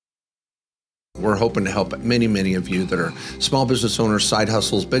We're hoping to help many, many of you that are small business owners, side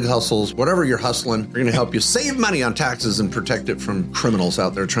hustles, big hustles, whatever you're hustling. We're going to help you save money on taxes and protect it from criminals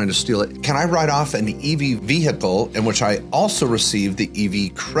out there trying to steal it. Can I write off an EV vehicle in which I also receive the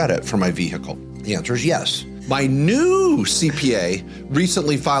EV credit for my vehicle? The answer is yes. My new CPA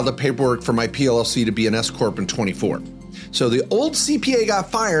recently filed the paperwork for my PLLC to be an S Corp in 24. So the old CPA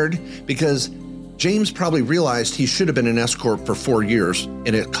got fired because James probably realized he should have been an S Corp for 4 years,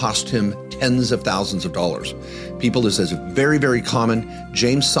 and it cost him tens of thousands of dollars. People, this is very, very common.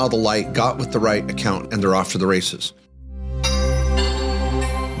 James saw the light, got with the right account, and they're off to the races.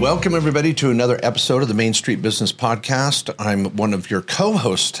 Welcome, everybody, to another episode of the Main Street Business Podcast. I'm one of your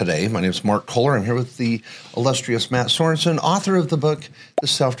co-hosts today. My name is Mark Kohler. I'm here with the illustrious Matt Sorensen, author of the book, The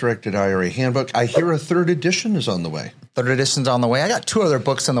Self-Directed IRA Handbook. I hear a third edition is on the way. Third edition's on the way. I got 2 other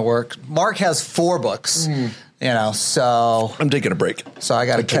books in the work. Mark has 4 books, so I'm taking a break. So I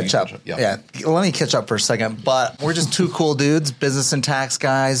got to catch up. Yeah, let me catch up for a second. But we're just 2 cool dudes, business and tax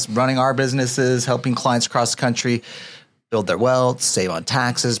guys, running our businesses, helping clients across the country build their wealth, save on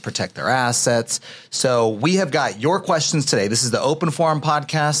taxes, protect their assets. So we have got your questions today. This is the Open Forum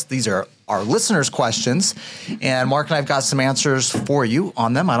podcast. These are our listeners' questions, and Mark and I have got some answers for you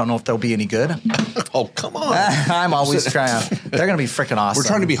on them. I don't know if they'll be any good. Oh, come on. I'm always trying. They're going to be freaking awesome. We're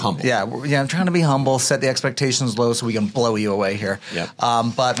trying to be humble. Yeah, I'm trying to be humble, set the expectations low so we can blow you away here. Yep.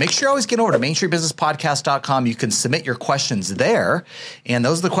 But make sure you always get over to MainStreetBusinessPodcast.com. You can submit your questions there, and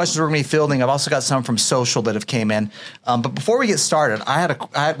those are the questions we're going to be fielding. I've also got some from social that have came in. But before we get started,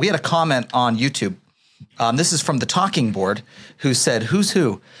 we had a comment on YouTube. This is from the Talking Board, who said, "Who's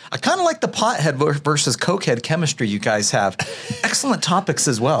who? I kind of like the pothead versus cokehead chemistry you guys have. Excellent topics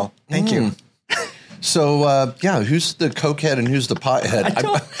as well. Thank you." So, who's the cokehead and who's the pothead?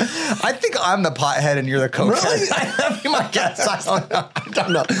 I think I'm the pothead and you're the cokehead. Really? That'd be my guess. I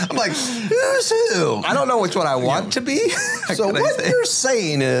don't know. I'm like, who's who? I don't know which one I want to be. So what you're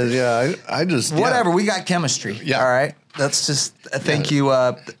saying is, I just... Whatever, we got chemistry. Yeah. All right? That's just thank you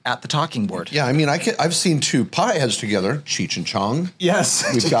at the Talking Board. Yeah, I mean, I've seen 2 potheads together, Cheech and Chong. Yes.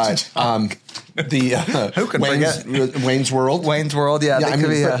 We've got the who can forget? Wayne's World. Wayne's World,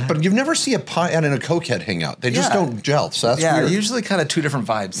 yeah. But you've never see a pothead and a cokehead hang out. They just don't gel, so that's weird. Usually kind of 2 different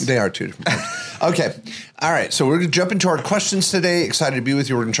vibes. They are 2 different vibes. Okay. All right, so we're going to jump into our questions today. Excited to be with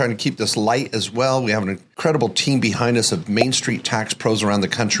you. We're going to try to keep this light as well. We have an incredible team behind us of Main Street tax pros around the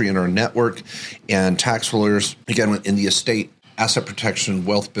country in our network and tax lawyers, again, in the estate, asset protection,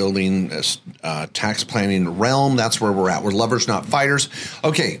 wealth building, tax planning realm. That's where we're at. We're lovers, not fighters.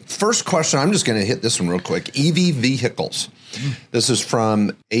 Okay, first question. I'm just going to hit this one real quick. EV vehicles. This is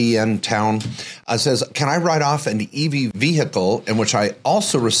from AEN Town. It says, can I write off an EV vehicle in which I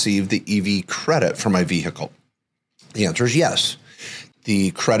also receive the EV credit for my vehicle? The answer is yes.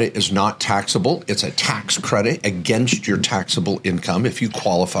 The credit is not taxable. It's a tax credit against your taxable income if you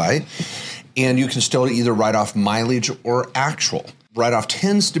qualify. And you can still either write off mileage or actual. Write-off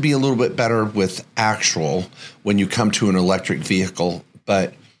tends to be a little bit better with actual when you come to an electric vehicle,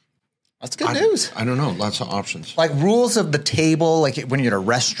 but that's good news. I don't know. Lots of options. Like rules of the table, like when you're at a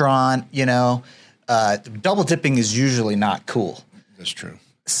restaurant, double dipping is usually not cool. That's true.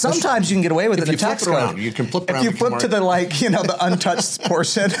 Sometimes you can get away with it in a tax code. You can flip around. If you flip to the the untouched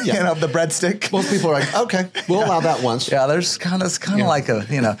portion, of the breadstick. Most people are like, okay, we'll allow that once. Yeah, there's kind of like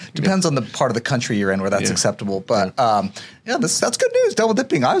depends on the part of the country you're in where that's acceptable. But that's good news. Double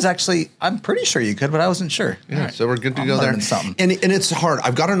dipping. I'm pretty sure you could, but I wasn't sure. Yeah, right. So we're good to go there. Something. And it's hard.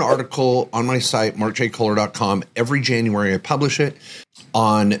 I've got an article on my site, markjkohler.com. Every January I publish it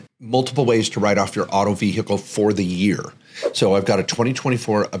on multiple ways to write off your auto vehicle for the year. So I've got a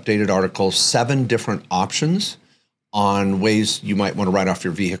 2024 updated article, 7 different options on ways you might want to write off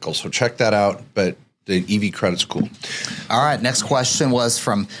your vehicle. So check that out. But the EV credit's cool. All right. Next question was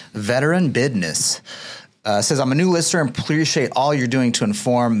from Veteran Business. Says, I'm a new listener and appreciate all you're doing to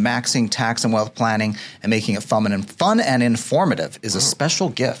inform maxing tax and wealth planning and making it fun and informative is a special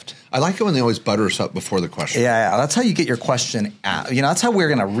gift. I like it when they always butter us up before the question. Yeah. That's how you get your question out. That's how we're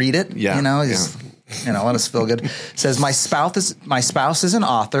going to read it. Let us feel good. Says, my spouse is an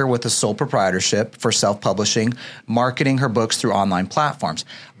author with a sole proprietorship for self-publishing, marketing her books through online platforms.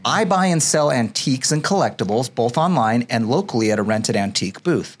 I buy and sell antiques and collectibles, both online and locally at a rented antique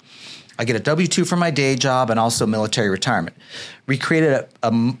booth. I get a W-2 for my day job and also military retirement. We created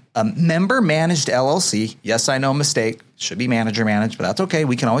a member-managed LLC. Yes, I know, mistake. Should be manager-managed, but that's okay.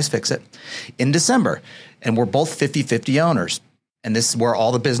 We can always fix it. In December, and we're both 50-50 owners. And this is where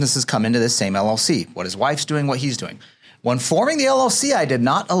all the businesses come into this same LLC. What his wife's doing, what he's doing. When forming the LLC, I did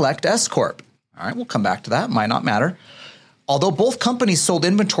not elect S Corp. All right, we'll come back to that. Might not matter. Although both companies sold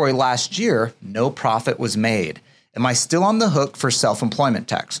inventory last year, no profit was made. Am I still on the hook for self-employment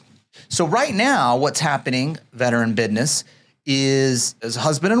tax? So right now, what's happening, veteran business, is as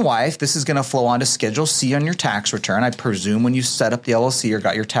husband and wife, this is going to flow onto Schedule C on your tax return. I presume when you set up the LLC or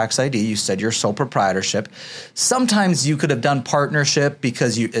got your tax ID, you said your sole proprietorship. Sometimes you could have done partnership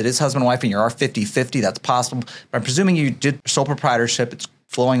because it is husband and wife and you are 50-50. That's possible. But I'm presuming you did sole proprietorship. It's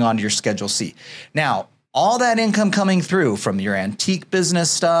flowing onto your Schedule C. Now, all that income coming through from your antique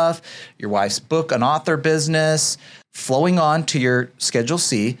business stuff, your wife's book, an author business, flowing on to your Schedule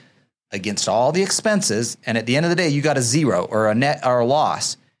C against all the expenses, and at the end of the day, you got a zero or a net or a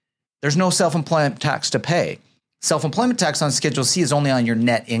loss. There's no self-employment tax to pay. Self-employment tax on Schedule C is only on your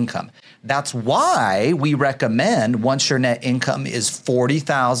net income. That's why we recommend once your net income is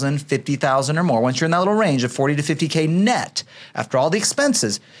 $40,000, $50,000 or more, once you're in that little range of 40 to 50K net, after all the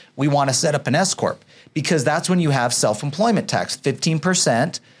expenses, we want to set up an S Corp because that's when you have self-employment tax.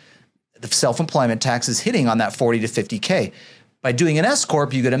 15%, the self-employment tax is hitting on that 40 to 50K. By doing an S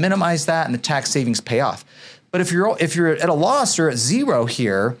Corp, you get to minimize that and the tax savings pay off. But if you're at a loss or at zero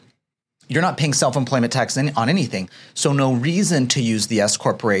here, you're not paying self-employment tax on anything. So no reason to use the S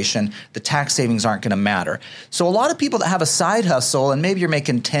Corporation. The tax savings aren't going to matter. So a lot of people that have a side hustle and maybe you're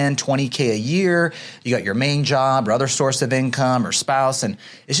making 10, 20K a year, you got your main job or other source of income or spouse, and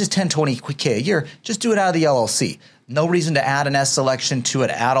it's just 10, 20K a year, just do it out of the LLC. No reason to add an S selection to it,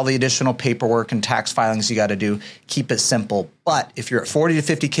 add all the additional paperwork and tax filings you got to do. Keep it simple. But if you're at 40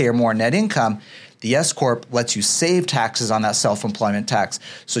 to 50K or more net income, the S Corp lets you save taxes on that self-employment tax.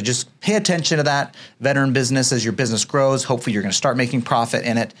 So just pay attention to that. Veteran business, as your business grows, hopefully you're going to start making profit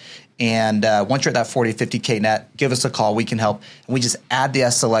in it. And once you're at that 40 to 50K net, give us a call. We can help. And we just add the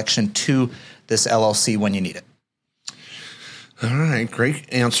S selection to this LLC when you need it. All right.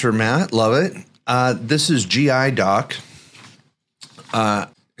 Great answer, Matt. Love it. This is GI Doc. I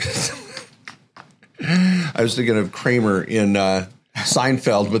was thinking of Kramer in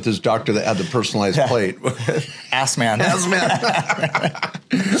Seinfeld with his doctor that had the personalized plate. Ass man. Ass man.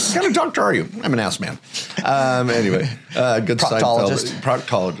 What kind of doctor are you? I'm an ass man. Anyway, good Proctologist. Seinfeld.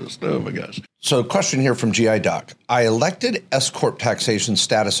 Proctologist. Oh, my gosh. So question here from GI Doc. I elected S Corp taxation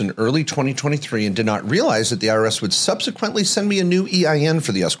status in early 2023 and did not realize that the IRS would subsequently send me a new EIN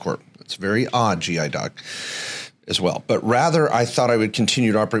for the S Corp. It's very odd, GI Doc, as well. But rather, I thought I would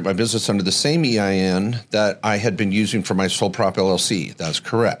continue to operate my business under the same EIN that I had been using for my sole prop LLC. That's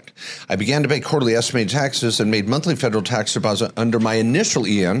correct. I began to pay quarterly estimated taxes and made monthly federal tax deposit under my initial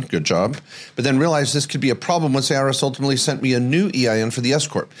EIN. Good job. But then realized this could be a problem once the IRS ultimately sent me a new EIN for the S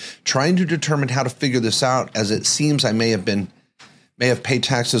Corp. Trying to determine how to figure this out, as it seems I may have paid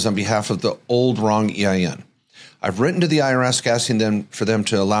taxes on behalf of the old wrong EIN. I've written to the IRS asking for them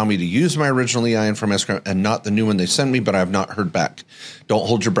to allow me to use my original EIN from S Corp and not the new one they sent me, but I have not heard back. Don't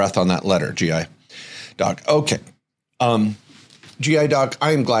hold your breath on that letter, GI Doc. Okay. GI Doc,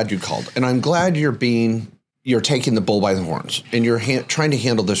 I am glad you called, and I'm glad you're taking the bull by the horns, and you're trying to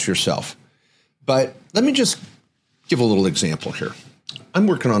handle this yourself. But let me just give a little example here. I'm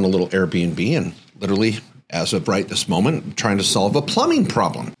working on a little Airbnb, and literally, as of right this moment, trying to solve a plumbing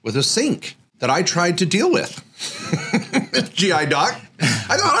problem with a sink that I tried to deal with. GI Doc,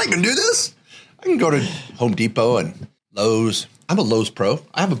 I thought I can do this. I can go to Home Depot and Lowe's. I'm a Lowe's Pro.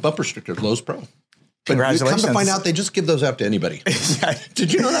 I have a bumper sticker at Lowe's Pro. But congratulations. Come to find out, they just give those out to anybody.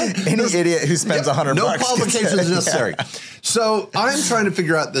 Did you know that? Any idiot who spends $100. No qualifications necessary. So I'm trying to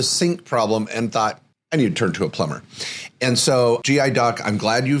figure out the sink problem and thought, I need to turn to a plumber. And so, GI Doc, I'm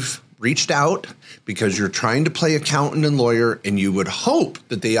glad you've reached out because you're trying to play accountant and lawyer, and you would hope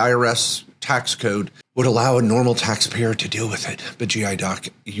that the IRS tax code would allow a normal taxpayer to deal with it. But GI Doc,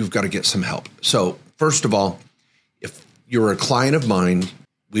 you've got to get some help. So first of all, if you're a client of mine,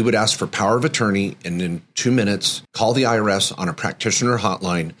 we would ask for power of attorney and in 2 minutes, call the IRS on a practitioner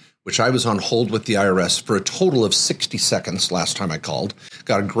hotline, which I was on hold with the IRS for a total of 60 seconds last time I called.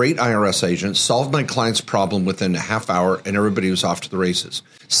 Got a great IRS agent, solved my client's problem within a half hour, and everybody was off to the races.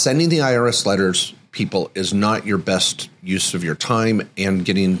 Sending the IRS letters, people, is not your best use of your time and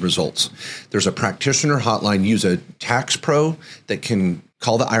getting results. There's a practitioner hotline. Use a tax pro that can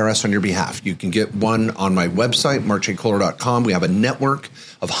call the IRS on your behalf. You can get one on my website, marchakohler.com. We have a network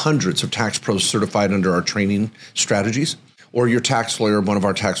of hundreds of tax pros certified under our training strategies. Or your tax lawyer, one of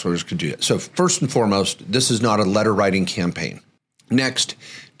our tax lawyers could do it. So first and foremost, this is not a letter writing campaign. Next,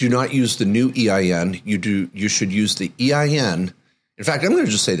 do not use the new EIN. You should use the EIN. In fact, I'm going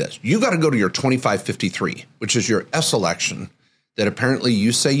to just say this. You got to go to your 2553, which is your S election that apparently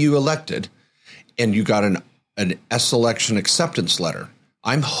you say you elected, and you got an S election acceptance letter.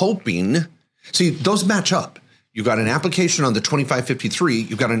 I'm hoping, see, those match up. You've got an application on the 2553.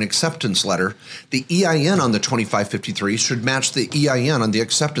 You've got an acceptance letter. The EIN on the 2553 should match the EIN on the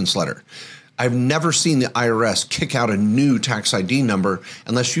acceptance letter. I've never seen the IRS kick out a new tax ID number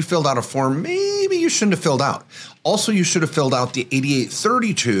unless you filled out a form maybe you shouldn't have filled out. Also, you should have filled out the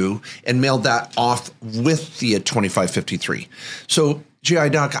 8832 and mailed that off with the 2553. So, GI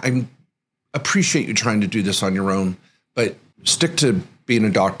Doc, I appreciate you trying to do this on your own, but stick to being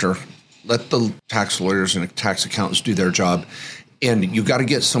a doctor. Let the tax lawyers and tax accountants do their job. And you've got to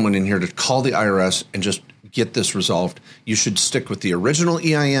get someone in here to call the IRS and just get this resolved. You should stick with the original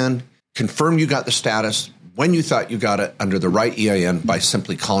EIN, confirm you got the status when you thought you got it under the right EIN by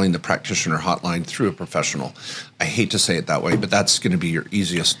simply calling the practitioner hotline through a professional. I hate to say it that way, but that's going to be your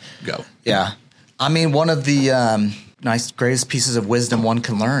easiest go. Yeah. I mean, one of the greatest pieces of wisdom one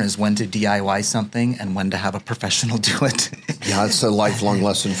can learn is when to DIY something and when to have a professional do it. Yeah, it's a lifelong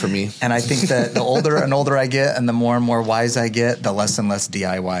lesson for me. And I think that the older and older I get and the more and more wise I get, the less and less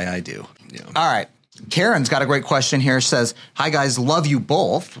DIY I do. Yeah. All right. Karen's got a great question here. Says, hi, guys. Love you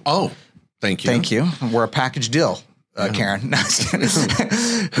both. Oh, thank you. Thank you. We're a package deal, Karen.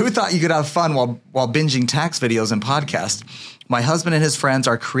 Who thought you could have fun while binging tax videos and podcasts? My husband and his friends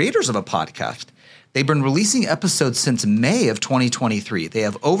are creators of a podcast. They've been releasing episodes since May of 2023. They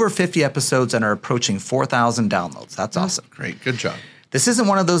have over 50 episodes and are approaching 4,000 downloads. That's awesome. Great. Good job. This isn't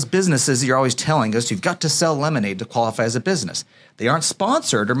one of those businesses you're always telling us you've got to sell lemonade to qualify as a business. They aren't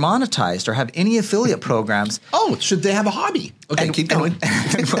sponsored or monetized or have any affiliate programs. Oh, should they have a hobby? Okay, keep going.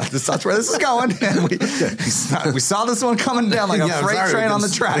 That's where this is going. We saw this one coming down like a freight train on the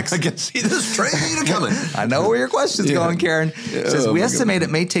tracks. I can see this train coming. I know where your question's going, Karen. It says, we estimate it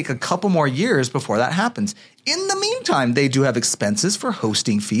may take a couple more years before that happens. In the meantime, they do have expenses for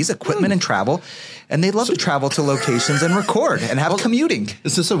hosting fees, equipment, and travel, and they love to travel to locations and record and have commuting.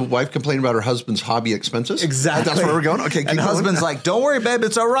 Is this a wife complaining about her husband's hobby expenses? Exactly. That's where we're going? Okay, and husband's like, don't worry, babe,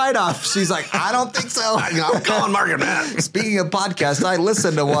 it's a write-off. She's like, I don't think so. I'm calling Market Man. Speaking of podcasts, I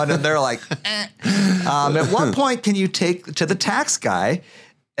listened to one, and they're like, at what point can you take to the tax guy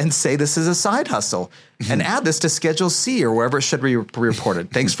and say this is a side hustle and add this to Schedule C or wherever it should be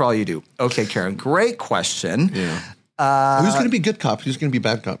reported? Thanks for all you do. Okay, Karen, great question. Yeah. Who's going to be good cop? Who's going to be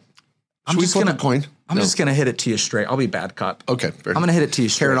bad cop? I'm just going to hit it to you straight. I'll be bad cop. Okay. I'm going to hit it to you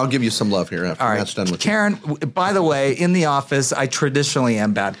straight. Karen, I'll give you some love here after that's done with Karen, by the way, in the office, I traditionally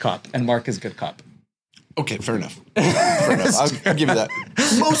am bad cop, and Mark is good cop. Okay, fair enough. I'll give you that.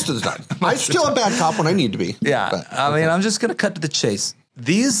 Most of the time. I'm still a bad cop when I need to be. Yeah. I mean, I'm just going to cut to the chase.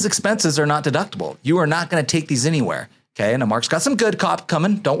 These expenses are not deductible. You are not going to take these anywhere. Okay. And Mark's got some good cop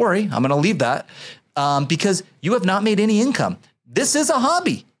coming. Don't worry. I'm going to leave that because you have not made any income. This is a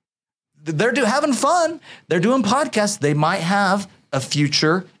hobby. They're having fun. They're doing podcasts. They might have a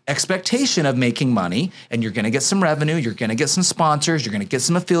future expectation of making money, and you're going to get some revenue. You're going to get some sponsors. You're going to get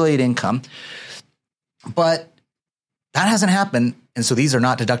some affiliate income. But that hasn't happened, and so these are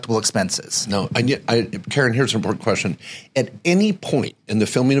not deductible expenses. No. Karen, here's an important question. At any point in the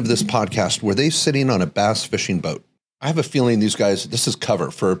filming of this podcast, were they sitting on a bass fishing boat? I have a feeling these guys, this is cover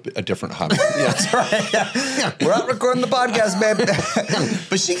for a different hobby. Yeah, that's right. Yeah. We're not recording the podcast, babe.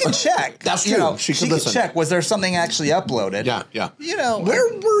 But she can check. That's true. She can check. Was there something actually uploaded? Yeah.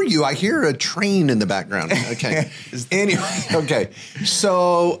 Where were you? I hear a train in the background. Okay. Anyway, okay.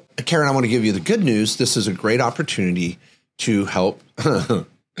 So, Karen, I want to give you the good news. This is a great opportunity to help. I'm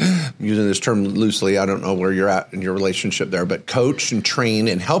using this term loosely. I don't know where you're at in your relationship there, but coach and train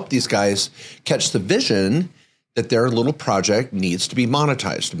and help these guys catch the vision that their little project needs to be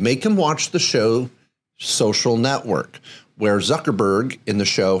monetized. Make them watch the show Social Network, where Zuckerberg in the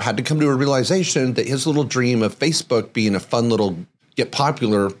show had to come to a realization that his little dream of Facebook being a fun little get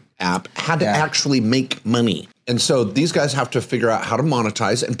popular app had to actually make money. And so these guys have to figure out how to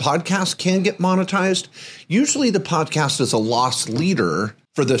monetize, and podcasts can get monetized. Usually the podcast is a loss leader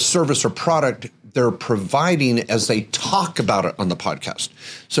for the service or product they're providing as they talk about it on the podcast.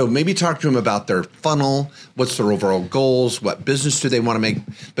 So maybe talk to them about their funnel, what's their overall goals, what business do they want to make,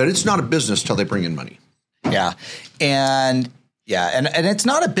 but it's not a business till they bring in money. Yeah. And it's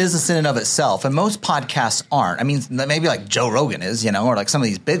not a business in and of itself. And most podcasts aren't. I mean, maybe like Joe Rogan is, or like some of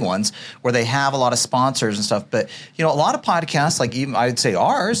these big ones where they have a lot of sponsors and stuff. But, a lot of podcasts, like even I'd say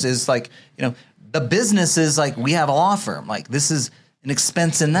ours is like, the business is like we have a law firm. Like this is an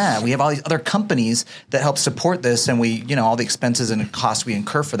expense in that. We have all these other companies that help support this, and we, all the expenses and the costs we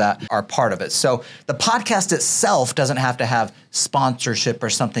incur for that are part of it. So the podcast itself doesn't have to have sponsorship or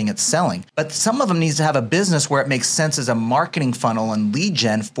something it's selling, but some of them needs to have a business where it makes sense as a marketing funnel and lead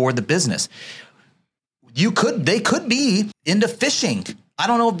gen for the business. They could be into fishing. I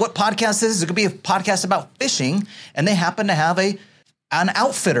don't know what podcast this is. It could be a podcast about fishing, and they happen to have an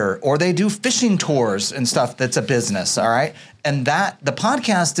outfitter, or they do fishing tours and stuff. That's a business, all right? And that the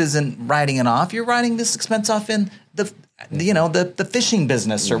podcast isn't writing it off. You're writing this expense off in the fishing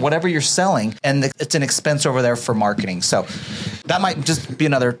business or whatever you're selling, and it's an expense over there for marketing. So that might just be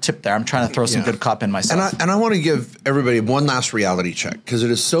another tip there. I'm trying to throw some good cop in myself. And I want to give everybody one last reality check, because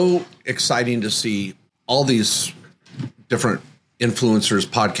it is so exciting to see all these different influencers,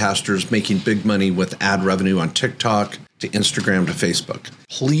 podcasters making big money with ad revenue on TikTok to Instagram to Facebook.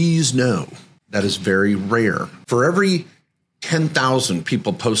 Please know that is very rare. For every 10,000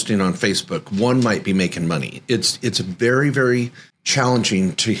 people posting on Facebook, one might be making money. It's very, very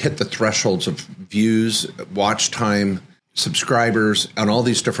challenging to hit the thresholds of views, watch time, subscribers on all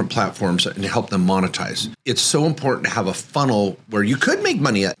these different platforms and help them monetize. It's so important to have a funnel where you could make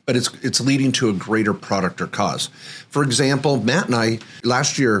money at, but it's leading to a greater product or cause. For example, Matt and I,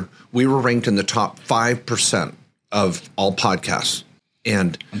 last year, we were ranked in the top 5% of all podcasts.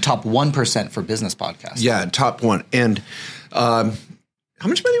 And top 1% for business podcasts. Yeah, top 1. And how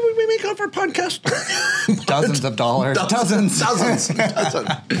much money would we make off our podcast? Dozens of dollars. Dozens.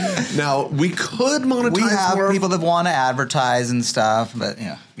 Now, we could monetize. We have people that want to advertise and stuff, but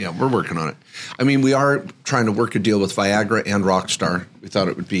yeah. Yeah, we're working on it. I mean, we are trying to work a deal with Viagra and Rockstar. We thought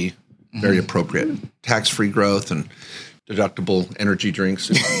it would be very appropriate. Tax-free growth and deductible energy drinks.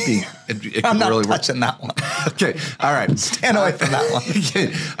 It I'm not really touching that one. Okay. All right. Stand away from that one.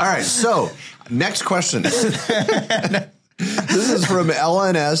 Okay. All right. So, next question. This is from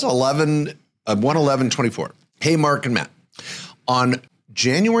LNS 11124. Hey, Mark and Matt. On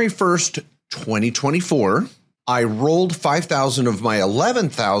January 1st, 2024, I rolled 5,000 of my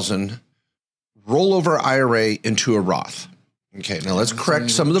 11,000 rollover IRA into a Roth. Okay, now let's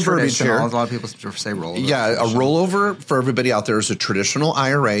correct some of the verbiage here. A lot of people say rollover. Yeah, a rollover for everybody out there is a traditional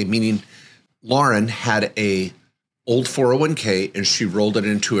IRA, meaning Lauren had a old 401k and she rolled it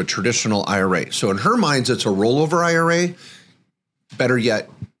into a traditional IRA. So in her minds, it's a rollover IRA. Better yet,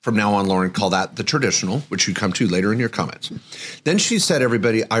 from now on, Lauren, call that the traditional, which you come to later in your comments. Then she said,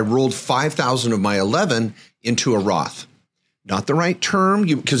 everybody, I rolled 5,000 of my 11 into a Roth. Not the right term,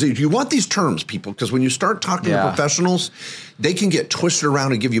 because you want these terms, people, because when you start talking to professionals, they can get twisted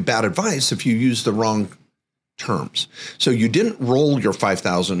around and give you bad advice if you use the wrong terms. So you didn't roll your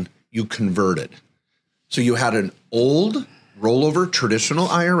 5,000, you converted. So you had an old rollover traditional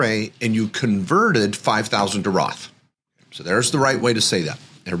IRA and you converted 5,000 to Roth. So there's the right way to say that.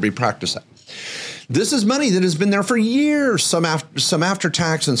 Everybody practice that. This is money that has been there for years, some after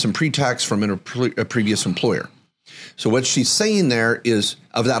tax and some pre-tax from a previous employer. So what she's saying there is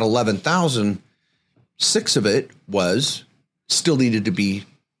of that 11,000, 6 of it was still needed to be,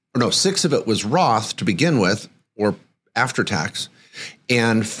 or no, 6 of it was Roth to begin with, or after tax,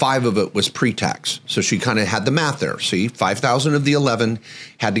 and 5 of it was pre-tax. So she kind of had the math there. See, 5,000 of the 11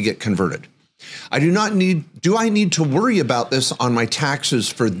 had to get converted. Do I need to worry about this on my taxes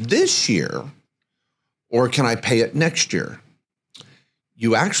for this year, or can I pay it next year?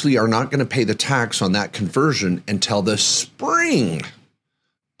 You actually are not going to pay the tax on that conversion until the spring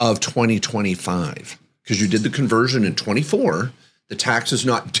of 2025, because you did the conversion in 24. The tax is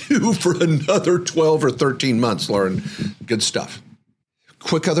not due for another 12 or 13 months, Lauren. Good stuff.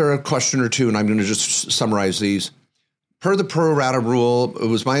 Quick other question or two, and I'm going to just summarize these. Per the pro rata rule, it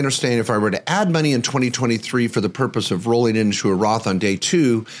was my understanding if I were to add money in 2023 for the purpose of rolling into a Roth on day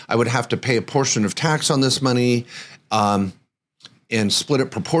 2, I would have to pay a portion of tax on this money and split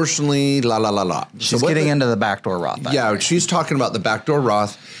it proportionally, la, la, la, la. She's getting into the backdoor Roth. Yeah, she's talking about the backdoor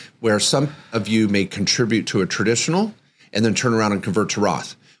Roth, where some of you may contribute to a traditional and then turn around and convert to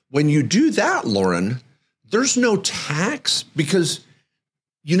Roth. When you do that, Lauren, there's no tax because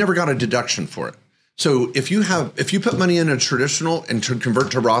you never got a deduction for it. So if you put money in a traditional and to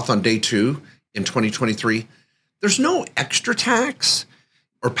convert to Roth on day 2 in 2023, there's no extra tax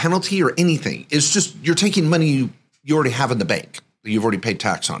or penalty or anything. It's just you're taking money you already have in the bank that you've already paid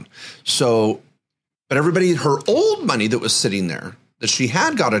tax on. So, but everybody, her old money that was sitting there that she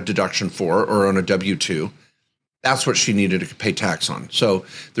had got a deduction for or on a W-2, that's what she needed to pay tax on. So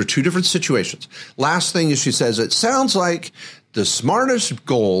they're 2 different situations. Last thing is she says, it sounds like the smartest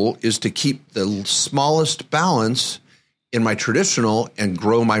goal is to keep the smallest balance in my traditional and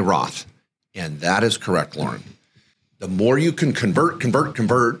grow my Roth. And that is correct, Lauren. The more you can contribute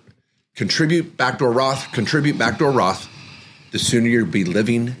backdoor Roth, the sooner you'll be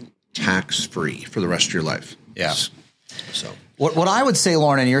living tax-free for the rest of your life. Yeah. So What I would say,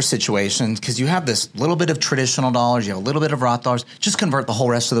 Lauren, in your situation, because you have this little bit of traditional dollars, you have a little bit of Roth dollars, just convert the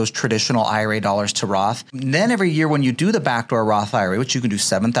whole rest of those traditional IRA dollars to Roth. And then every year when you do the backdoor Roth IRA, which you can do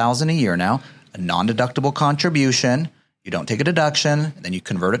 $7,000 a year now, a non-deductible contribution, you don't take a deduction, and then you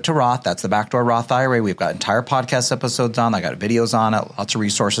convert it to Roth. That's the backdoor Roth IRA. We've got entire podcast episodes on. I got videos on it, lots of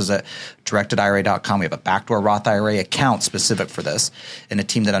resources at directedira.com. We have a backdoor Roth IRA account specific for this and a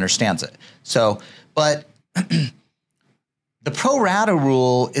team that understands it. So, but the pro rata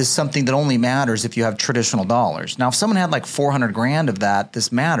rule is something that only matters if you have traditional dollars. Now, if someone had like 400 grand of that,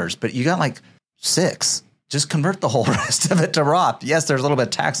 this matters, but you got like 6. Just convert the whole rest of it to Roth. Yes, there's a little bit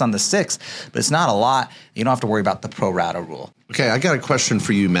of tax on the 6, but it's not a lot. You don't have to worry about the pro rata rule. Okay, I got a question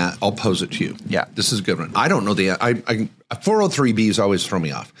for you, Matt. I'll pose it to you. Yeah. This is a good one. I don't know a 403Bs always throw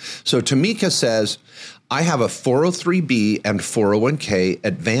me off. So Tamika says, I have a 403B and 401k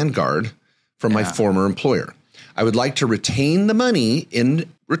at Vanguard from my former employer. I would like to retain the money in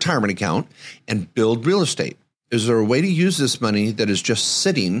retirement account and build real estate. Is there a way to use this money that is just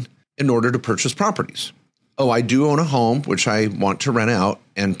sitting in order to purchase properties? Oh, I do own a home, which I want to rent out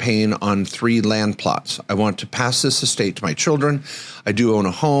and paying on 3 land plots. I want to pass this estate to my children. I do own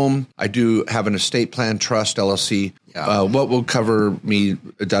a home. I do have an estate plan, trust, LLC. What will cover me,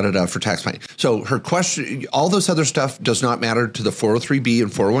 for tax planning? So her question, all this other stuff does not matter to the 403B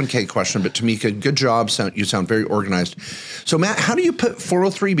and 401k question, but Tamika, good job. You sound very organized. So Matt, how do you put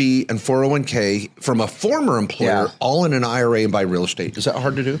 403B and 401k from a former employer all in an IRA and buy real estate? Is that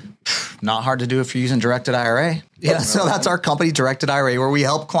hard to do? Not hard to do if you're using directed IRA. Yeah, so that's our company, Directed IRA, where we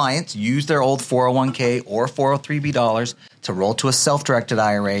help clients use their old 401k or 403B dollars to roll to a self-directed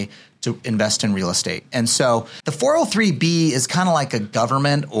IRA to invest in real estate. And so the 403B is kind of like a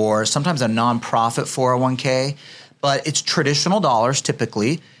government or sometimes a nonprofit 401k, but it's traditional dollars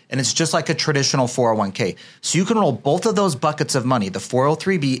typically, and it's just like a traditional 401k. So you can roll both of those buckets of money, the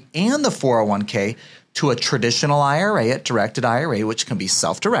 403B and the 401k, to a traditional IRA at Directed IRA, which can be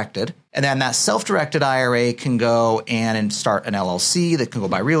self-directed. And then that self-directed IRA can go and start an LLC that can go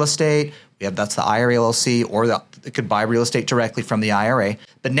buy real estate. That's the IRA LLC, or it could buy real estate directly from the IRA.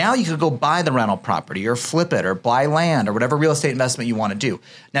 But now you could go buy the rental property or flip it or buy land or whatever real estate investment you want to do.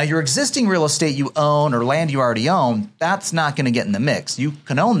 Now, your existing real estate you own or land you already own, that's not going to get in the mix. You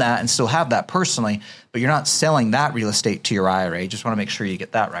can own that and still have that personally, but you're not selling that real estate to your IRA. You just want to make sure you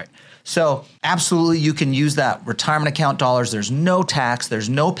get that right. So absolutely, you can use that retirement account dollars. There's no tax. There's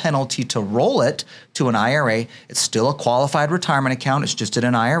no penalty to roll it to an IRA. It's still a qualified retirement account. It's just in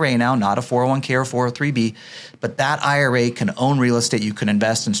an IRA now, not a 401k or 403b. But that IRA can own real estate. You can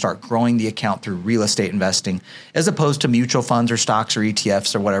invest and start growing the account through real estate investing, as opposed to mutual funds or stocks or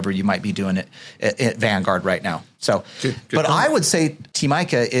ETFs or whatever you might be doing at Vanguard right now. So, good but call. I would say, T.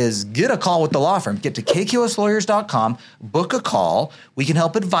 Micah, is get a call with the law firm. Get to KQSLawyers.com, book a call. We can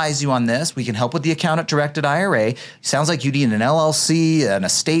help advise you on this. We can help with the account at Directed IRA. Sounds like you need an LLC, an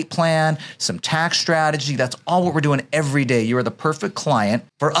estate plan, some tax strategy. That's all what we're doing every day. You are the perfect client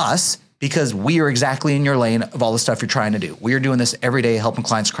for us because we are exactly in your lane of all the stuff you're trying to do. We are doing this every day, helping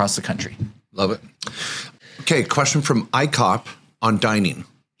clients across the country. Love it. Okay, question from ICOP on dining.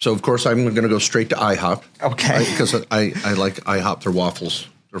 So, of course, I'm going to go straight to IHOP. Okay. Because I like IHOP. Their waffles,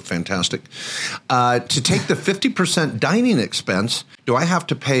 they're fantastic. To take the 50% dining expense, do I have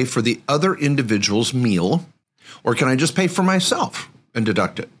to pay for the other individual's meal, or can I just pay for myself and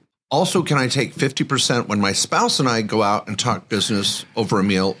deduct it? Also, can I take 50% when my spouse and I go out and talk business over a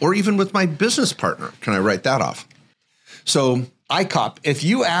meal, or even with my business partner? Can I write that off? So, ICOP, if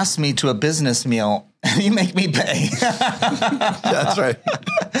you ask me to a business meal, you make me pay. That's right.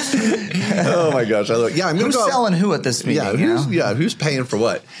 Oh my gosh! I'm going to go selling who at this meeting? Who's paying for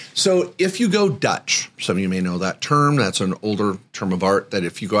what? So if you go Dutch, some of you may know that term. That's an older term of art. That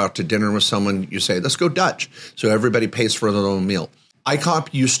if you go out to dinner with someone, you say, "Let's go Dutch." So everybody pays for their own meal. ICOP,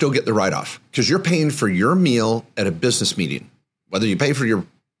 you still get the write-off because you're paying for your meal at a business meeting. Whether you pay for your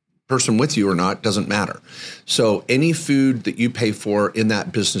person with you or not doesn't matter. So any food that you pay for in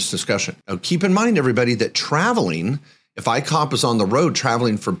that business discussion. Now keep in mind, everybody, that traveling, if ICOP is on the road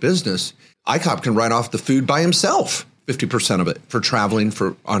traveling for business, ICOP can write off the food by himself, 50% of it for traveling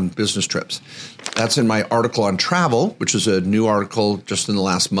on business trips. That's in my article on travel, which is a new article just in the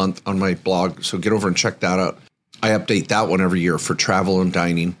last month on my blog. So get over and check that out. I update that one every year for travel and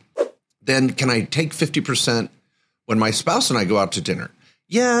dining. Then can I take 50% when my spouse and I go out to dinner?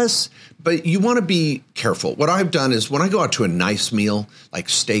 Yes, but you want to be careful. What I've done is when I go out to a nice meal, like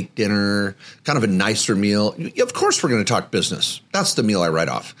steak dinner, kind of a nicer meal, of course we're going to talk business. That's the meal I write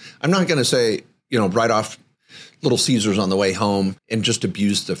off. I'm not going to say, write off Little Caesars on the way home and just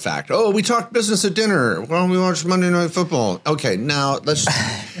abuse the fact. Oh, we talked business at dinner. Well, we watched Monday Night Football. Okay, now let's.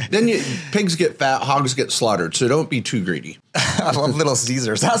 Pigs get fat, hogs get slaughtered. So don't be too greedy. I love Little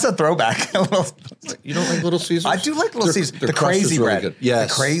Caesars. That's a throwback. You don't like Little Caesars? I do like Little Caesars. The crazy bread. Really yes.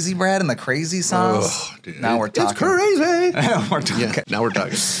 The crazy bread and the crazy sauce. Oh, dude. Now we're talking. It's crazy. We're talking. Yeah, now we're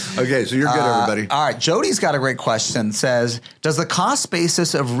talking. Okay, so you're good, everybody. All right. Jody's got a great question. Says, does the cost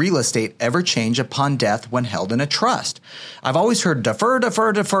basis of real estate ever change upon death when held in a trust? I've always heard defer,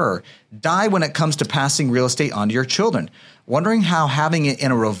 defer, defer. Die when it comes to passing real estate on to your children. Wondering how having it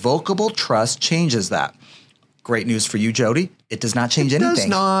in a revocable trust changes that. Great news for you, Jody. It does not change anything. It does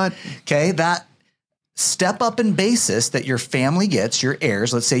not. Okay, that step up in basis that your family gets, your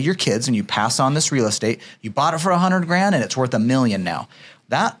heirs, let's say your kids, and you pass on this real estate. You bought it for $100,000 and it's worth $1 million now.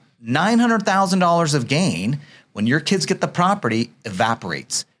 That $900,000 of gain, when your kids get the property,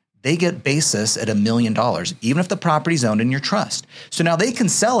 evaporates. They get basis at $1 million, even if the property's owned in your trust. So now they can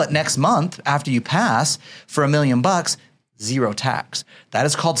sell it next month after you pass for $1 million. Zero tax. That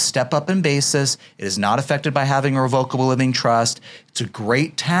is called step up in basis. It is not affected by having a revocable living trust. It's a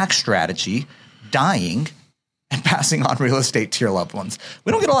great tax strategy, dying and passing on real estate to your loved ones.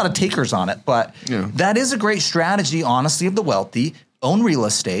 We don't get a lot of takers on it, but that is a great strategy, honestly, of the wealthy. Own real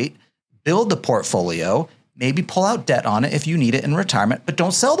estate, build the portfolio, maybe pull out debt on it if you need it in retirement, but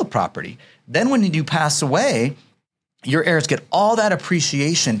don't sell the property. Then when you do pass away, your heirs get all that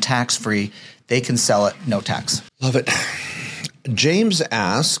appreciation tax-free. They can sell it, no tax. Love it. James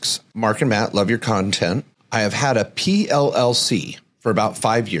asks, Mark and Matt, love your content. I have had a PLLC for about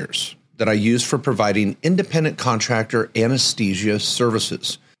 5 years that I use for providing independent contractor anesthesia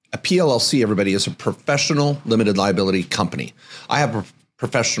services. A PLLC, everybody, is a professional limited liability company. I have a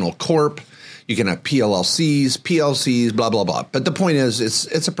professional corp. You can have PLCs, blah, blah, blah. But the point is,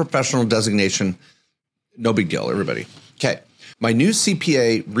 it's a professional designation. No big deal, everybody. Okay. My new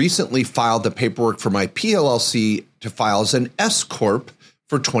CPA recently filed the paperwork for my PLLC to file as an S Corp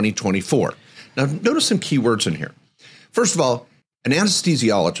for 2024. Now, notice some key words in here. First of all, an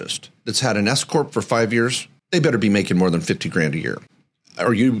anesthesiologist that's had an S Corp for 5 years, they better be making more than $50,000 a year,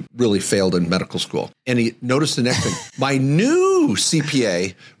 or you really failed in medical school. And notice the next thing. My new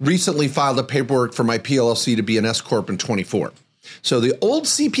CPA recently filed the paperwork for my PLLC to be an S Corp in 24. So the old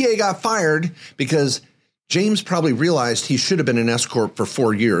CPA got fired because James probably realized he should have been an S Corp for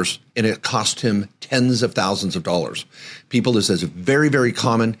 4 years, and it cost him tens of thousands of dollars. People, this is very, very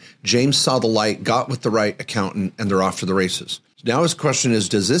common. James saw the light, got with the right accountant, and they're off to the races. Now his question is,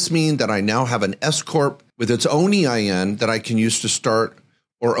 does this mean that I now have an S Corp with its own EIN that I can use to start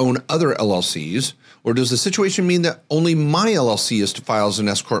or own other LLCs? Or does the situation mean that only my LLC is to file as an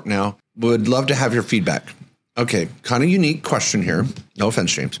S Corp now? Would love to have your feedback. Okay, kind of unique question here. No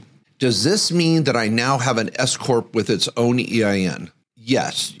offense, James. Does this mean that I now have an S Corp with its own EIN?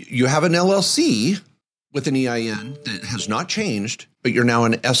 Yes, you have an LLC with an EIN that has not changed, but you're now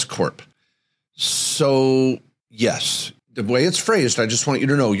an S Corp. So yes, the way it's phrased, I just want you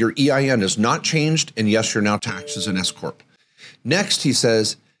to know your EIN is not changed, and yes, you're now taxed as an S Corp. Next, he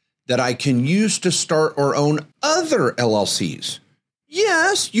says that I can use to start or own other LLCs.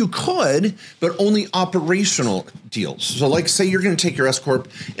 Yes, you could, but only operational deals. So like say you're going to take your S Corp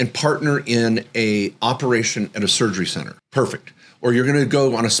and partner in a operation at a surgery center. Perfect. Or you're going to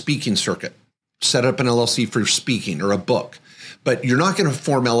go on a speaking circuit, set up an LLC for speaking or a book. But you're not going to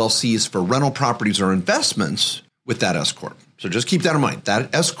form LLCs for rental properties or investments with that S Corp. So just keep that in mind.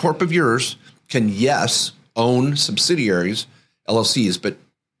 That S Corp of yours can, yes, own subsidiaries, LLCs, but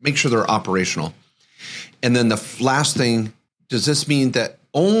make sure they're operational. And then the last thing, does this mean that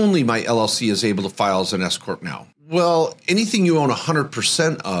only my LLC is able to file as an S Corp now? Well, anything you own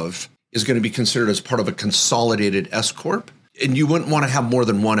 100% of is going to be considered as part of a consolidated S Corp, and you wouldn't want to have more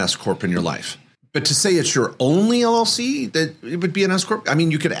than one S Corp in your life. But to say it's your only LLC, that it would be an S Corp, I mean,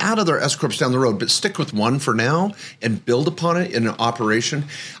 you could add other S Corps down the road, but stick with one for now and build upon it in an operation.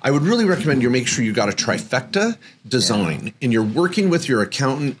 I would really recommend you make sure you got a trifecta design and you're working with your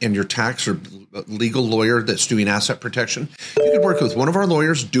accountant and your tax or legal lawyer that's doing asset protection. You could work with one of our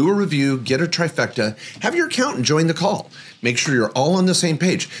lawyers, do a review, get a trifecta, have your accountant join the call. Make sure you're all on the same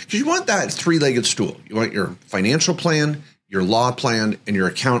page because you want that three-legged stool. You want your financial plan, your law plan, and your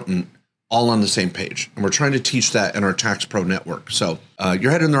accountant all on the same page. And we're trying to teach that in our Tax Pro network. So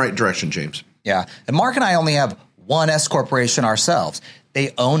you're headed in the right direction, James. Yeah. And Mark and I only have one S corporation ourselves.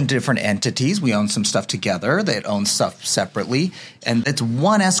 They own different entities. We own some stuff together. They own stuff separately. And it's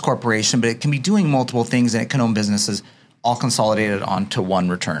one S corporation, but it can be doing multiple things and it can own businesses all consolidated onto one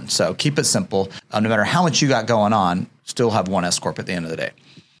return. So keep it simple. No matter how much you got going on, still have one S corp at the end of the day.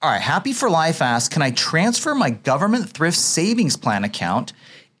 All right, Happy for Life asks, can I transfer my government thrift savings plan account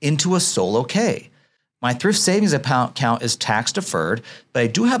into a solo K? My thrift savings account is tax deferred, but I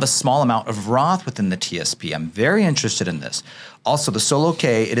do have a small amount of Roth within the TSP. I'm very interested in this. Also, the solo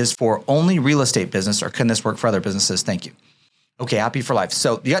K, it is for only real estate business, or can this work for other businesses? Thank you. Okay, Happy for Life.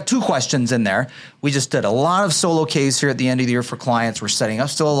 So you got 2 questions in there. We just did a lot of solo Ks here at the end of the year for clients. We're setting up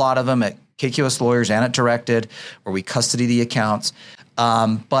still a lot of them at KQS Lawyers and at Directed, where we custody the accounts.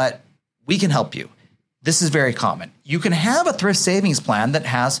 But we can help you. This is very common. You can have a thrift savings plan that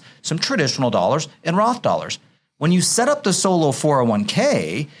has some traditional dollars and Roth dollars. When you set up the solo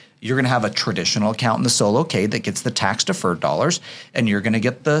 401k, you're going to have a traditional account in the solo K that gets the tax deferred dollars, and you're going to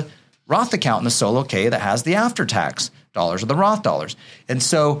get the Roth account in the solo K that has the after tax dollars or the Roth dollars. And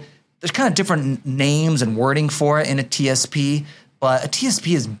so there's kind of different names and wording for it in a TSP, but a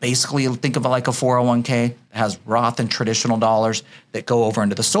TSP is basically, think of it like a 401k that has Roth and traditional dollars that go over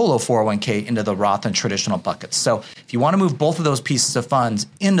into the solo 401k into the Roth and traditional buckets. So if you want to move both of those pieces of funds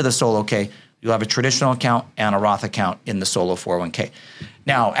into the solo K, you'll have a traditional account and a Roth account in the solo 401k.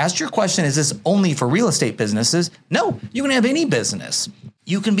 Now, as to your question, is this only for real estate businesses? No, you can have any business.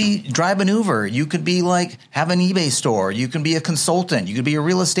 You can be driving Uber. You could be like have an eBay store. You can be a consultant. You could be a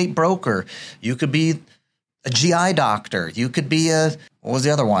real estate broker. You could be a GI doctor. You could be what was the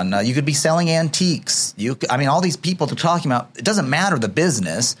other one? You could be selling antiques. All these people they're talking about, it doesn't matter the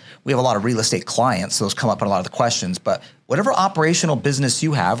business. We have a lot of real estate clients, so those come up in a lot of the questions. But whatever operational business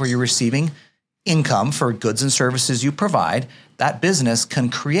you have where you're receiving income for goods and services you provide, that business can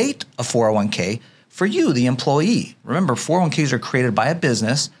create a 401k for you, the employee. Remember, 401ks are created by a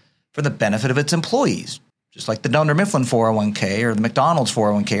business for the benefit of its employees. Just like the Dunder Mifflin 401k or the McDonald's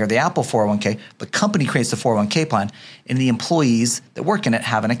 401k or the Apple 401k, the company creates the 401k plan and the employees that work in it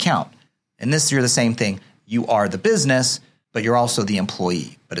have an account. And this year, the same thing. You are the business, but you're also the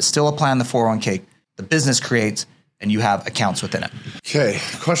employee. But it's still a plan the 401k the business creates, and you have accounts within it. Okay,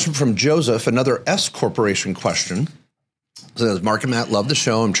 question from Joseph, another S Corporation question. It says, Mark and Matt, love the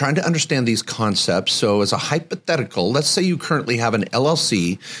show. I'm trying to understand these concepts. So as a hypothetical, let's say you currently have an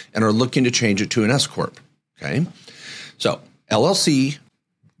LLC and are looking to change it to an S Corp. Okay, so LLC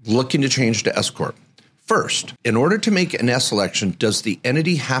looking to change to S Corp. First, in order to make an S election, does the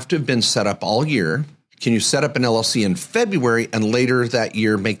entity have to have been set up all year? Can you set up an LLC in February and later that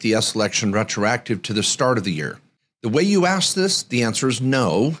year make the S election retroactive to the start of the year? The way you ask this, the answer is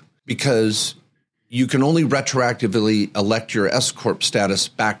no, because you can only retroactively elect your S Corp status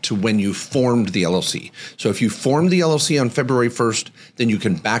back to when you formed the LLC. So if you formed the LLC on February 1st, then you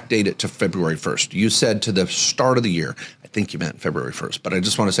can backdate it to February 1st. You said to the start of the year. I think you meant February 1st, but I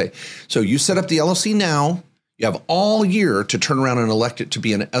just want to say, so you set up the LLC now, you have all year to turn around and elect it to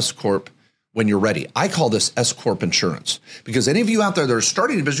be an S Corp when you're ready. I call this S Corp insurance because any of you out there that are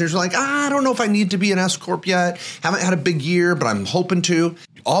starting a business, you're like, I don't know if I need to be an S Corp yet. Haven't had a big year, but I'm hoping to.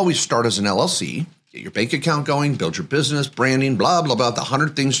 You always start as an LLC. Get your bank account going, build your business, branding, blah, blah, blah, the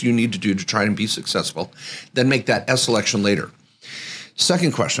 100 things you need to do to try and be successful. Then make that S election later.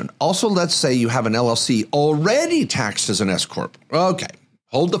 Second question. Also, let's say you have an LLC already taxed as an S Corp. Okay,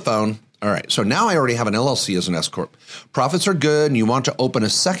 hold the phone. All right, so now I already have an LLC as an S Corp. Profits are good, and you want to open a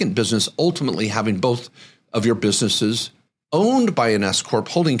second business, ultimately having both of your businesses owned by an S Corp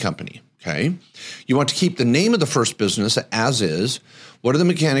holding company. Okay, you want to keep the name of the first business as is. What are the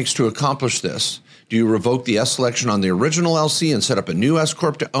mechanics to accomplish this? Do you revoke the S election on the original LLC and set up a new S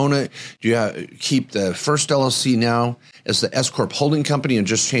Corp to own it? Do you keep the first LLC now as the S Corp holding company and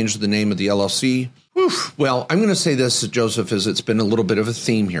just change the name of the LLC? Whew. Well, I'm going to say this, Joseph, as it's been a little bit of a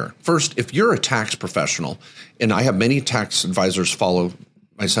theme here. First, if you're a tax professional, and I have many tax advisors follow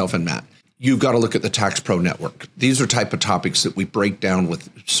myself and Matt, you've got to look at the Tax Pro Network. These are type of topics that we break down with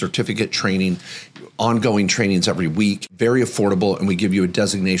certificate training, ongoing trainings every week, very affordable, and we give you a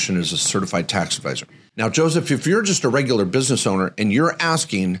designation as a certified tax advisor. Now, Joseph, if you're just a regular business owner and you're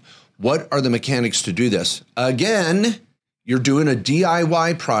asking, what are the mechanics to do this? Again, you're doing a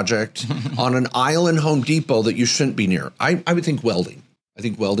DIY project on an aisle in Home Depot that you shouldn't be near. I would think welding. I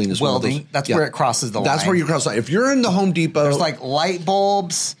think welding is welding. One of those. That's where it crosses the line. That's where you cross the line. If you're in the Home Depot, there's like light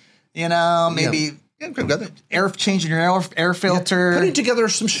bulbs, maybe changing your air filter, putting together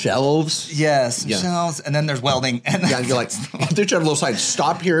some shelves. Yes, shelves, and then there's welding. And you're like, did you have a little sign?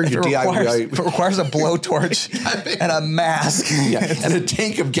 Stop here. Your DIY. It requires a blowtorch and a mask, and a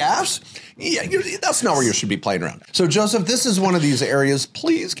tank of gas. Yeah, that's not where you should be playing around. So, Joseph, this is one of these areas.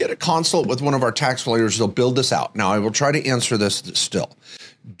 Please get a consult with one of our tax lawyers. They'll build this out. Now, I will try to answer this still.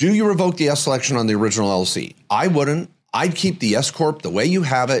 Do you revoke the S election on the original LLC? I wouldn't. I'd keep the S Corp the way you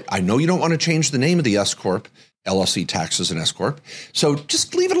have it. I know you don't want to change the name of the S Corp, LLC taxes and S Corp. So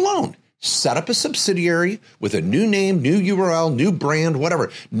just leave it alone. Set up a subsidiary with a new name, new URL, new brand, whatever.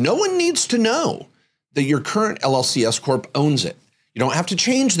 No one needs to know that your current LLC S Corp owns it. You don't have to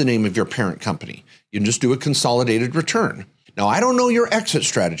change the name of your parent company. You can just do a consolidated return. Now, I don't know your exit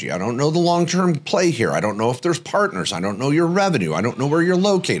strategy. I don't know the long-term play here. I don't know if there's partners. I don't know your revenue. I don't know where you're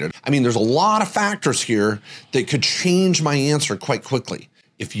located. I mean, there's a lot of factors here that could change my answer quite quickly.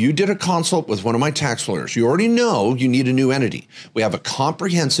 If you did a consult with one of my tax lawyers, you already know you need a new entity. We have a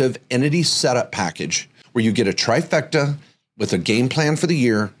comprehensive entity setup package where you get a trifecta with a game plan for the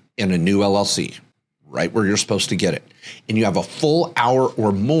year and a new LLC, right where you're supposed to get it. And you have a full hour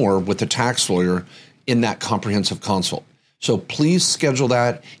or more with the tax lawyer in that comprehensive consult. So please schedule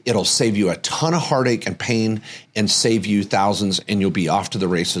that. It'll save you a ton of heartache and pain and save you thousands, and you'll be off to the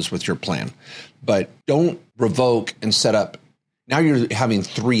races with your plan. But don't revoke and set up. Now you're having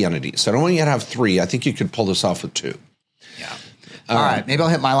 3 entities. I don't want you to have 3. I think you could pull this off with 2. Yeah. All right. Maybe I'll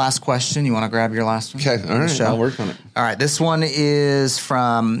hit my last question. You want to grab your last one? Okay. All right. I'll work on it. All right. This one is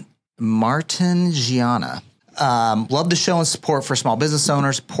from Martin Gianna. Love the show and support for small business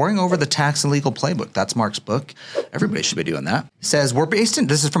owners, pouring over the tax and legal playbook. That's Mark's book. Everybody should be doing that. It says,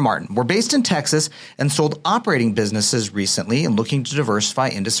 this is from Martin. We're based in Texas and sold operating businesses recently and looking to diversify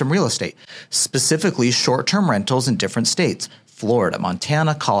into some real estate, specifically short-term rentals in different states, Florida,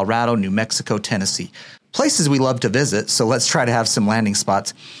 Montana, Colorado, New Mexico, Tennessee. Places we love to visit, so let's try to have some landing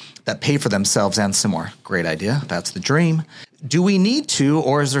spots that pay for themselves and some more. Great idea. That's the dream. Do we need to,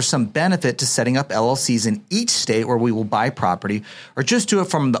 or is there some benefit to setting up LLCs in each state where we will buy property, or just do it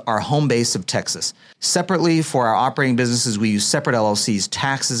from our home base of Texas? Separately, for our operating businesses, we use separate LLCs,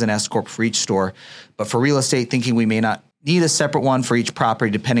 taxes, and S Corp for each store. But for real estate, thinking we may not need a separate one for each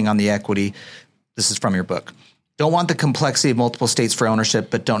property depending on the equity. This is from your book. Don't want the complexity of multiple states for ownership,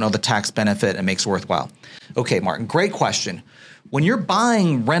 but don't know the tax benefit and makes it worthwhile. Okay, Martin, great question. When you're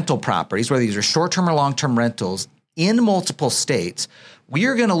buying rental properties, whether these are short-term or long-term rentals, in multiple states, we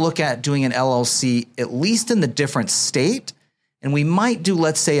are going to look at doing an LLC at least in the different state. And we might do,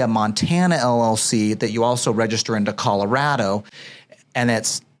 let's say, a Montana LLC that you also register into Colorado. And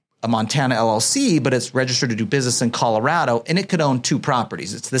it's a Montana LLC, but it's registered to do business in Colorado, and it could own 2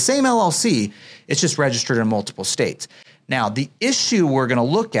 properties. It's the same LLC. It's just registered in multiple states. Now, the issue we're going to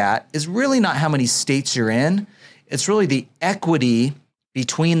look at is really not how many states you're in. It's really the equity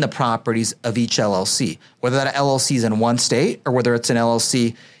between the properties of each LLC, whether that LLC is in one state or whether it's an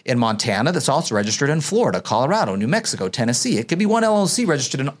LLC in Montana that's also registered in Florida, Colorado, New Mexico, Tennessee. It could be one LLC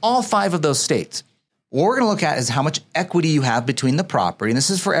registered in all 5 of those states. What we're going to look at is how much equity you have between the property. And this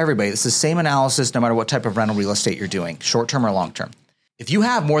is for everybody. This is the same analysis no matter what type of rental real estate you're doing, short-term or long-term. If you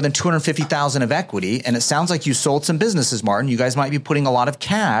have more than $250,000 of equity, and it sounds like you sold some businesses, Martin, you guys might be putting a lot of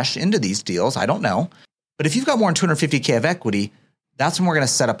cash into these deals. I don't know. But if you've got more than $250K of equity, that's when we're going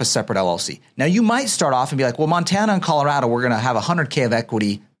to set up a separate LLC. Now, you might start off and be like, well, Montana and Colorado, we're going to have $100K of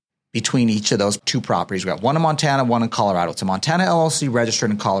equity between each of those 2 properties. We got one in Montana, one in Colorado. It's a Montana LLC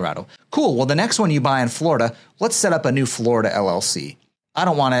registered in Colorado. Cool. Well, the next one you buy in Florida, let's set up a new Florida LLC. I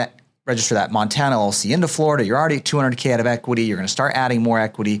don't want to register that Montana LLC into Florida. You're already at $200K out of equity. You're going to start adding more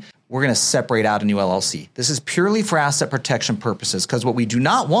equity. We're going to separate out a new LLC. This is purely for asset protection purposes, because what we do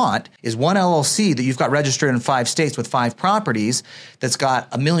not want is one LLC that you've got registered in 5 states with 5 properties that's got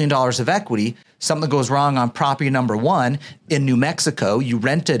 $1 million of equity. Something goes wrong on property number 1 in New Mexico. You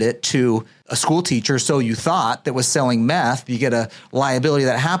rented it to a school teacher, so you thought, that was selling meth. You get a liability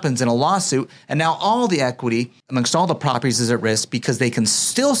that happens in a lawsuit. And now all the equity amongst all the properties is at risk because they can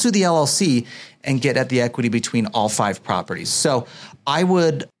still sue the LLC and get at the equity between all 5 properties. So I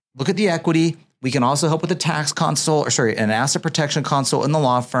would look at the equity. We can also help with a tax consult, an asset protection consult in the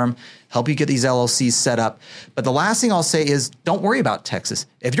law firm, help you get these LLCs set up. But the last thing I'll say is don't worry about Texas.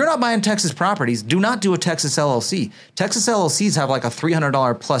 If you're not buying Texas properties, do not do a Texas LLC. Texas LLCs have like a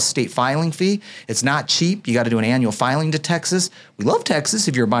 $300 plus state filing fee. It's not cheap. You got to do an annual filing to Texas. We love Texas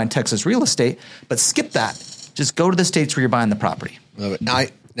if you're buying Texas real estate, but skip that. Just go to the states where you're buying the property. Love it.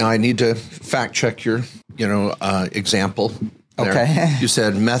 Now I need to fact check your, example. There. Okay. You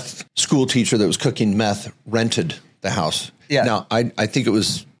said meth school teacher that was cooking meth rented the house. Yeah. Now, I think it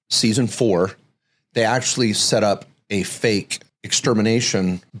was season 4. They actually set up a fake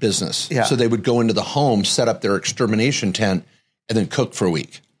extermination business. Yeah. So they would go into the home, set up their extermination tent, and then cook for a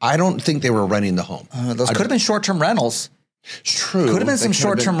week. I don't think they were renting the home. Those could have been short-term rentals. It's true. Could have been some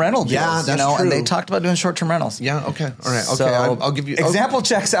short-term rental deals. Yeah, that's true. And they talked about doing short-term rentals. Yeah, okay. All right. Okay, So, I'll give you... Example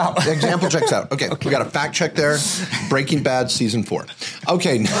checks out. Example checks out. Okay, we got a fact check there. Breaking Bad season 4.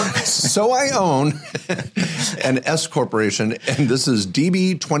 Okay, so I own an S corporation, and this is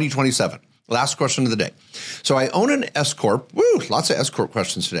DB 2027. Last question of the day. So I own an S Corp. Woo, lots of S Corp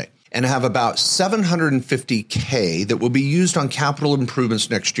questions today. And have about $750K that will be used on capital improvements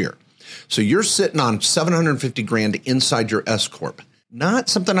next year. So you're sitting on $750,000 inside your S Corp. Not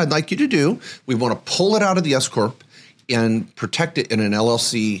something I'd like you to do. We want to pull it out of the S Corp and protect it in an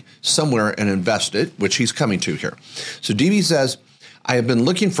LLC somewhere and invest it, which he's coming to here. So DB says, I have been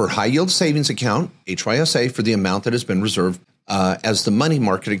looking for high yield savings account, HYSA, for the amount that has been reserved as the money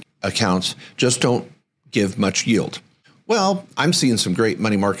market accounts just don't give much yield. Well, I'm seeing some great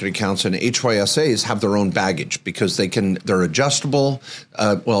money market accounts, and HYSAs have their own baggage because they're adjustable.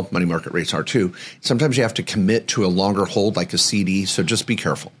 Money market rates are too. Sometimes you have to commit to a longer hold like a CD, so just be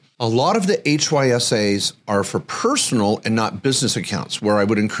careful. A lot of the HYSAs are for personal and not business accounts, where I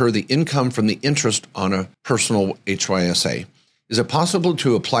would incur the income from the interest on a personal HYSA. Is it possible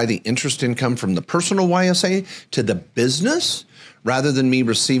to apply the interest income from the personal YSA to the business rather than me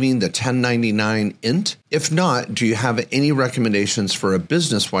receiving the 1099 int? If not, do you have any recommendations for a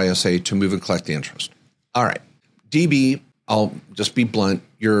business YSA to move and collect the interest? All right, DB, I'll just be blunt.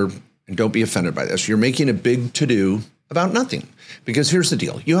 And don't be offended by this. You're making a big to-do about nothing. Because here's the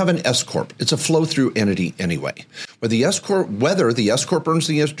deal. You have an S Corp. It's a flow-through entity anyway. Whether the S Corp earns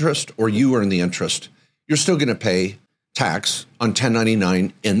the interest or you earn the interest, you're still going to pay tax on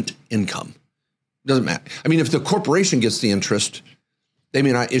 1099 income. Doesn't matter. I mean, if the corporation gets the interest, they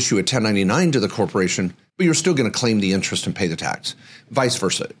may not issue a 1099 to the corporation, but you're still going to claim the interest and pay the tax, vice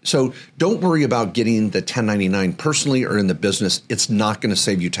versa. So don't worry about getting the 1099 personally or in the business. It's not going to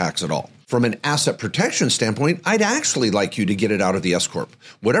save you tax at all. From an asset protection standpoint, I'd actually like you to get it out of the S Corp.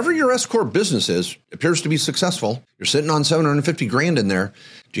 Whatever your S Corp business is, appears to be successful. You're sitting on $750,000 in there.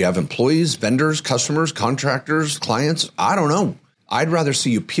 Do you have employees, vendors, customers, contractors, clients? I don't know. I'd rather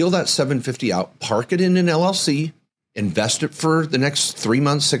see you peel that $750,000 out, park it in an LLC, invest it for the next 3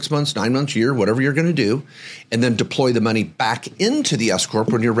 months, 6 months, 9 months, year, whatever you're going to do, and then deploy the money back into the S Corp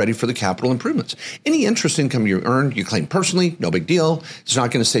when you're ready for the capital improvements. Any interest income you earn, you claim personally, no big deal. It's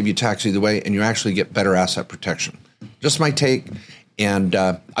not going to save you tax either way, and you actually get better asset protection. Just my take. And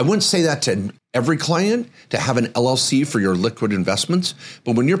I wouldn't say that to every client to have an LLC for your liquid investments,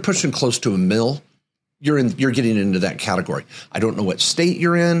 but when you're pushing close to $1 million, you're getting into that category. I don't know what state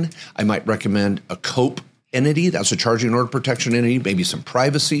you're in. I might recommend a COPE entity. That's a charging order protection entity, maybe some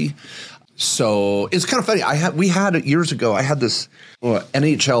privacy. So it's kind of funny. We had years ago, I had this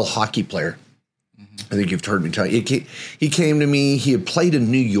NHL hockey player. I think you've heard me tell you. He came to me. He had played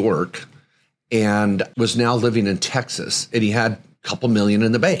in New York and was now living in Texas. And he had a couple million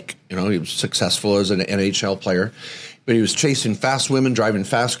in the bank. He was successful as an NHL player. But he was chasing fast women, driving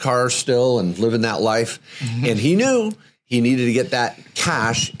fast cars still, and living that life. Mm-hmm. And he knew he needed to get that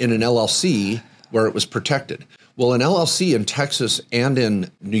cash in an LLC where it was protected. Well, an LLC in Texas and in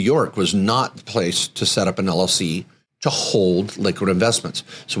New York was not the place to set up an LLC to hold liquid investments.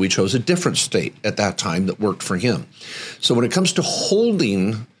 So we chose a different state at that time that worked for him. So when it comes to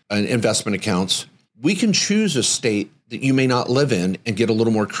holding investment accounts, we can choose a state that you may not live in and get a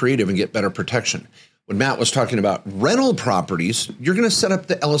little more creative and get better protection. When Matt was talking about rental properties, you're going to set up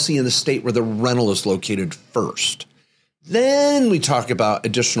the LLC in the state where the rental is located first. Then we talk about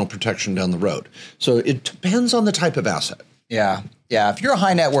additional protection down the road. So it depends on the type of asset. Yeah. If you're a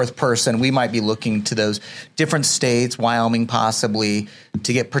high net worth person, we might be looking to those different states, Wyoming possibly,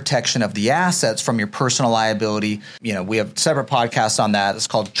 to get protection of the assets from your personal liability. We have separate podcasts on that. It's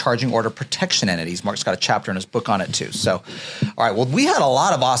called Charging Order Protection Entities. Mark's got a chapter in his book on it too. So, all right. Well, we had a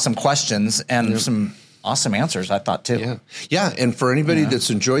lot of awesome questions and some awesome answers, I thought, too. Yeah. And for anybody that's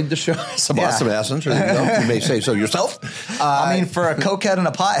enjoyed the show, some awesome answers. You may say so yourself. For a cokehead and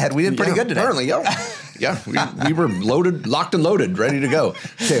a pothead, we did pretty good today. Apparently, we were locked and loaded, ready to go.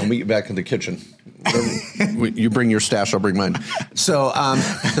 Okay, I'll meet you back in the kitchen. You bring your stash, I'll bring mine. So,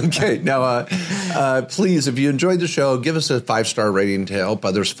 please, if you enjoyed the show, give us a 5-star rating to help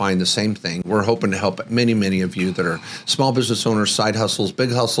others find the same thing. We're hoping to help many, many of you that are small business owners, side hustles,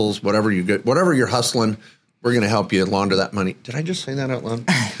 big hustles, whatever you're hustling. We're going to help you launder that money. Did I just say that out loud?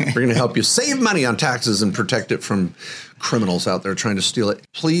 We're going to help you save money on taxes and protect it from criminals out there trying to steal it.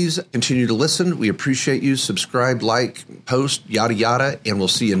 Please continue to listen. We appreciate you. Subscribe, like, post, yada, yada. And we'll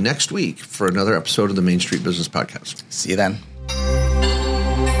see you next week for another episode of the Main Street Business Podcast. See you then.